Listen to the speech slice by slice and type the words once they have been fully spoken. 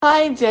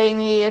Hi,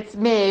 Jamie. It's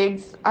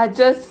Megs. I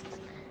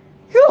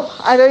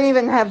don't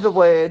even have the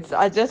words.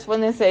 I just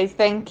want to say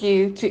thank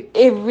you to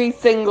every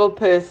single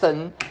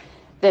person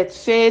that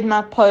shared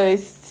my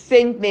posts,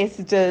 sent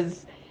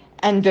messages,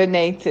 and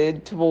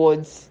donated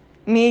towards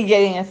me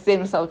getting a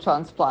stem cell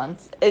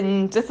transplant.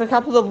 In just a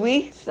couple of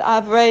weeks,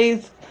 I've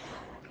raised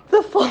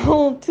the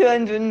full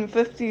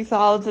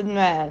 250,000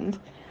 Rand.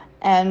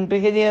 And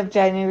beginning of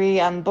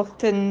January, I'm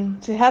booked in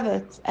to have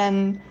it.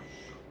 And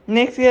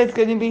next year is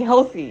going to be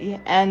healthy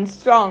and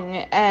strong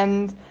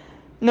and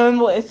no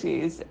more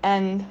issues.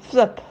 And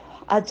flip,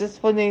 I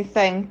just want to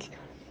thank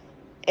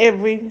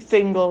every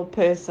single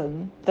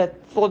person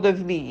that thought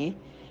of me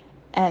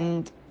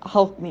and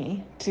helped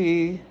me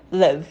to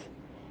live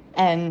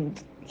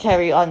and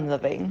carry on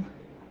living.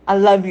 I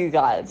love you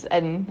guys,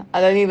 and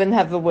I don't even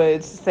have the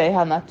words to say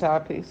how much I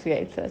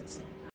appreciate it.